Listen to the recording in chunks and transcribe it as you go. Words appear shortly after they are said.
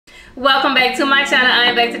Welcome back to my channel. I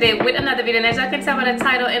am back today with another video, and as y'all can tell by the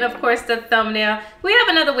title and of course the thumbnail, we have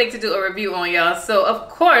another wig to do a review on, y'all. So of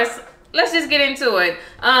course, let's just get into it.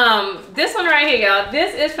 This one right here, y'all,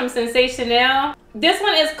 this is from Sensationnel. This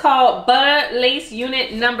one is called Butter Lace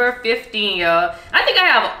Unit number 15, y'all. I think I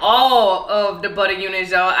have all of the butter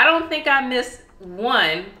units, y'all. I don't think I missed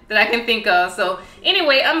one that I can think of. So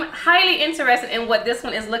anyway, I'm highly interested in what this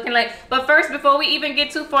one is looking like. But first, before we even get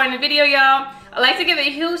too far in the video, y'all, I'd like to give a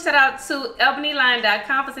huge shout out to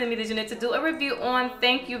ebonyline.com for sending me this unit to do a review on.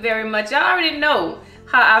 Thank you very much. Y'all already know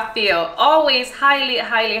how I feel. Always highly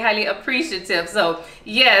appreciative. So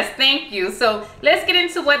yes, thank you. So let's get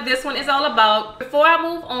into what this one is all about. Before I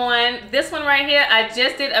move on, this one right here, I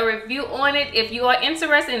just did a review on it. If you are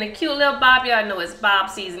interested in a cute little bob, y'all know it's Bob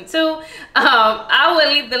season 2. I will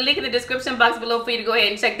leave the link in the description box below for you to go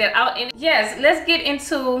ahead and check that out. And yes, let's get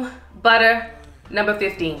into butter number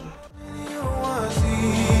 15.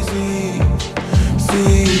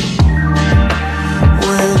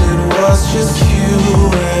 Just you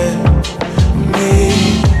and me.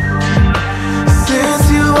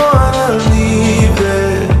 Since you wanna leave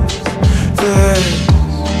this,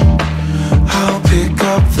 I'll pick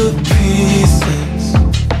up the pieces.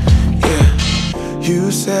 Yeah.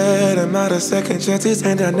 You said I'm out of second chances,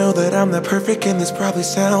 and I know that I'm not perfect, and this probably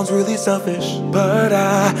sounds really selfish, but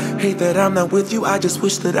I hate that I'm not with you. I just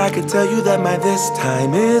wish that I could tell you that my this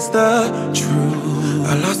time is the truth.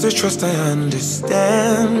 I lost the trust, I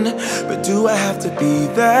understand, but do I have to be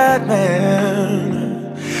that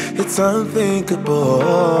man? It's unthinkable,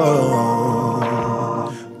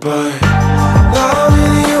 but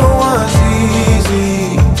loving you was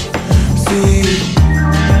easy. See,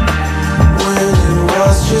 when it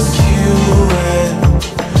was just you and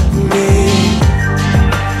me.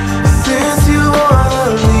 Since you wanna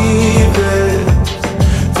leave it,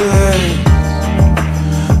 then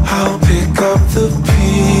I'll pick up the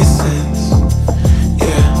pieces,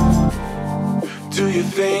 yeah. Do you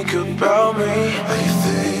think about me? Are you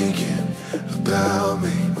thinking about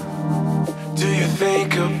me? Do you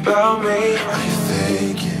think about me? Are you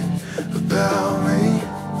thinking about me?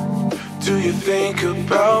 Do you think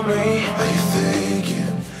about me? Are you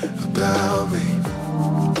thinking about me?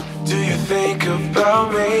 Do you think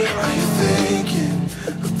about me? Are you thinking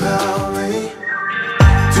about me?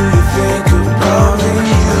 Do you think about me?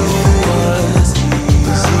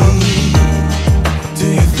 Do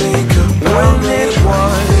you think about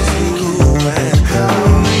me?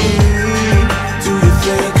 Do you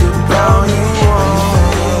think about me?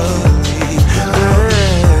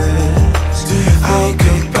 Do you think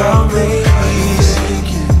about me? Are you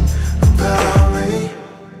thinking about me?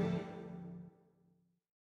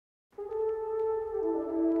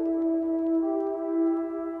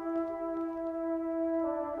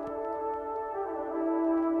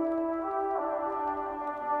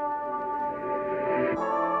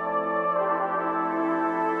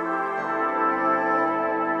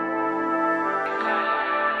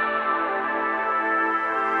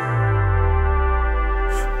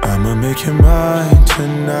 I'ma make you mine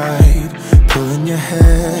tonight, pulling your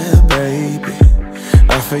hair, baby.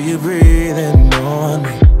 I feel you breathing on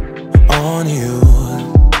me, on you.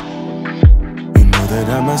 You know that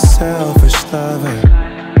I'm a selfish lover.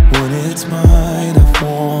 When it's mine, I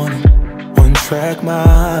want it. One track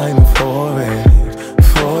mind for it,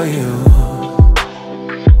 for you.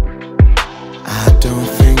 I don't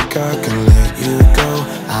think I can let you go.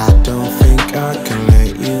 I don't think I can let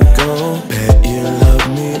you go. Bet you love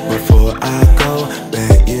me before I go.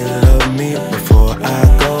 Bet you love me before I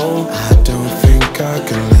go. I don't think I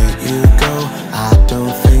can let you go. I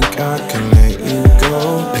don't think I can let you go.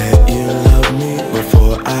 Bet you love me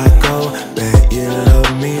before I go. Bet you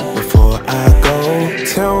love me before I go.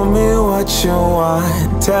 Tell me what you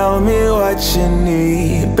want. Tell me what you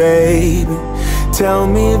need, baby. Tell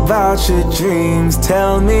me about your dreams.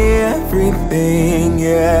 Tell me everything,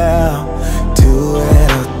 yeah. Do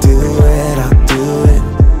it, I'll do it, I'll do it.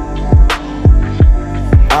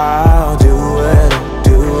 I'll do it, I'll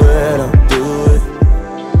do it, I'll do it.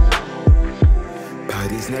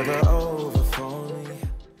 Party's never over for me.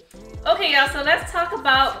 Okay, y'all, so let's talk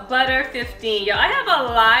about Butter 15. Y'all, I have a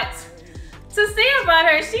lot to say about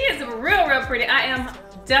her. She is real pretty. I am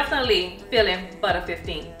definitely feeling Butter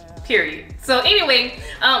 15. Period. So anyway,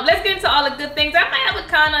 let's get into all the good things. I might have a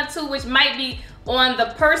con or two, which might be on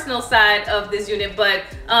the personal side of this unit, but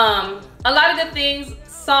a lot of good things.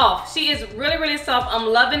 Soft. She is really soft. I'm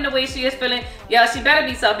loving the way she is feeling. Y'all, she better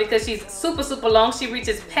be soft because she's super long. She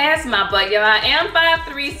reaches past my butt. Y'all, I am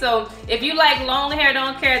 5'3", so if you like long hair,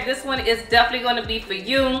 don't care, this one is definitely going to be for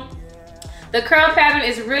you. The curl pattern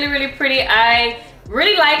is really pretty. I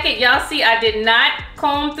Really like it. Y'all see I did not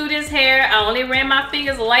comb through this hair. I only ran my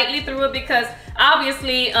fingers lightly through it because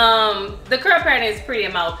obviously the curl pattern is pretty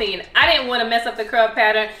in my opinion. I didn't want to mess up the curl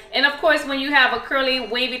pattern, and of course when you have a curly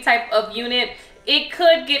wavy type of unit, it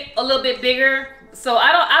could get a little bit bigger. So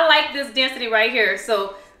I like this density right here.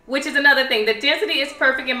 So which is another thing, the density is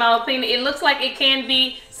perfect in my opinion. It looks like it can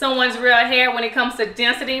be someone's real hair when it comes to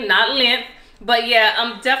density, not length. But yeah,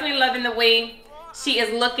 I'm definitely loving the way she is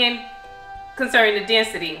looking concerning the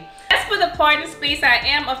density. As for the parting space, I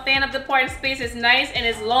am a fan of the parting space. It's nice and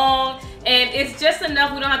it's long and it's just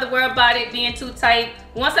enough. We don't have to worry about it being too tight.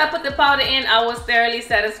 Once I put the powder in, I was thoroughly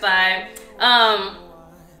satisfied.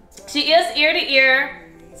 She is ear to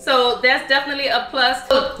ear, so that's definitely a plus.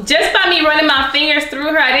 So just by me running my fingers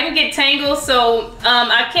through her, I didn't get tangled, so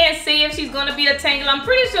I can't say if she's gonna be a tangle. I'm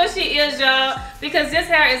pretty sure she is, y'all, because this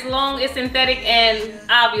hair is long, it's synthetic, and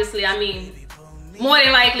obviously, I mean, more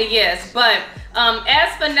than likely, yes. But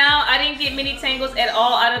as for now, I didn't get many tangles at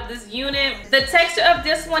all out of this unit. The texture of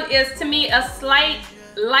this one is, to me, a slight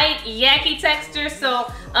light yaki texture.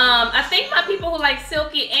 So I think my people who like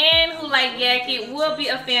silky and who like yaki will be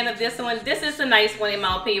a fan of this one. This is a nice one in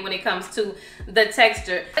my opinion when it comes to the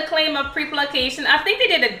texture. The claim of pre-plication, I think they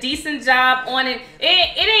did a decent job on it.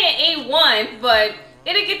 It ain't A1, but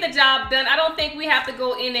it'll get the job done. I don't think we have to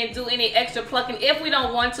go in and do any extra plucking if we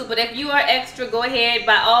don't want to, but if you are extra, go ahead,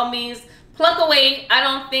 by all means, pluck away. I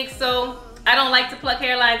don't think so. I don't like to pluck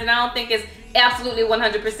hairlines, and I don't think it's absolutely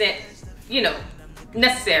 100%, you know,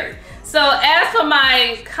 necessary. So as for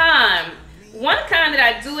my one con that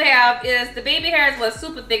I do have is the baby hairs was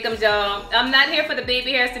super thick, y'all. I'm not here for the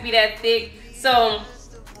baby hairs to be that thick, so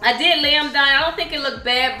I did lay them down. I don't think it looked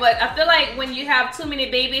bad, but I feel like when you have too many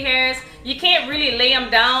baby hairs, you can't really lay them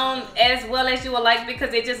down as well as you would like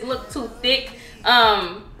because they just look too thick.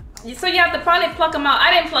 So you have to probably pluck them out.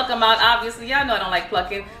 I didn't pluck them out, obviously. Y'all know I don't like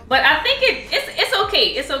plucking, but I think it's okay.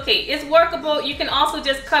 It's okay. It's workable. You can also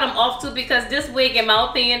just cut them off too, because this wig, in my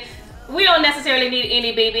opinion, we don't necessarily need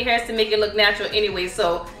any baby hairs to make it look natural anyway.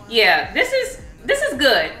 So yeah, this is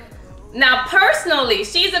good. Now personally,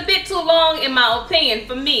 she's a bit too long in my opinion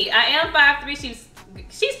for me. I am 5'3".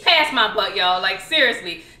 She's past my butt, y'all. Like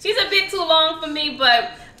seriously, she's a bit too long for me,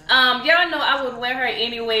 but y'all know I would wear her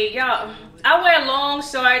anyway. Y'all, I wear long,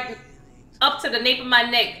 short, up to the nape of my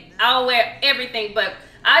neck. I'll wear everything, but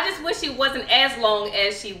I just wish she wasn't as long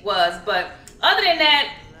as she was. But other than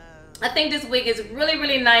that, I think this wig is really,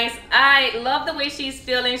 really nice. I love the way she's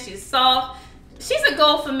feeling. She's soft. She's a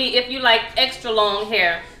go for me if you like extra long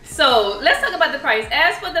hair. So let's talk about the price.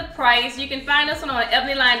 As for the price, you can find this one on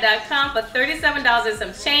ebonyline.com for $37 and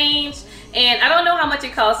some change. And I don't know how much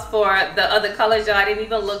it costs for the other colors, y'all. I didn't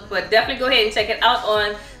even look, but definitely go ahead and check it out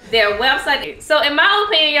on their website. So in my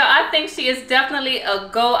opinion, y'all, I think she is definitely a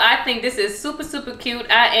go. I think this is super, super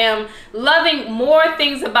cute. I am loving more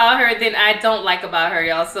things about her than I don't like about her,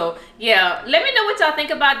 y'all. So yeah, let me know what y'all think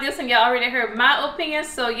about this, and y'all already heard my opinion.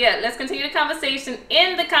 So yeah, let's continue the conversation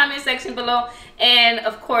in the comment section below. And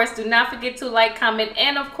of course, do not forget to like, comment,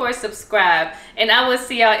 and of course subscribe. And I will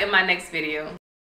see y'all in my next video.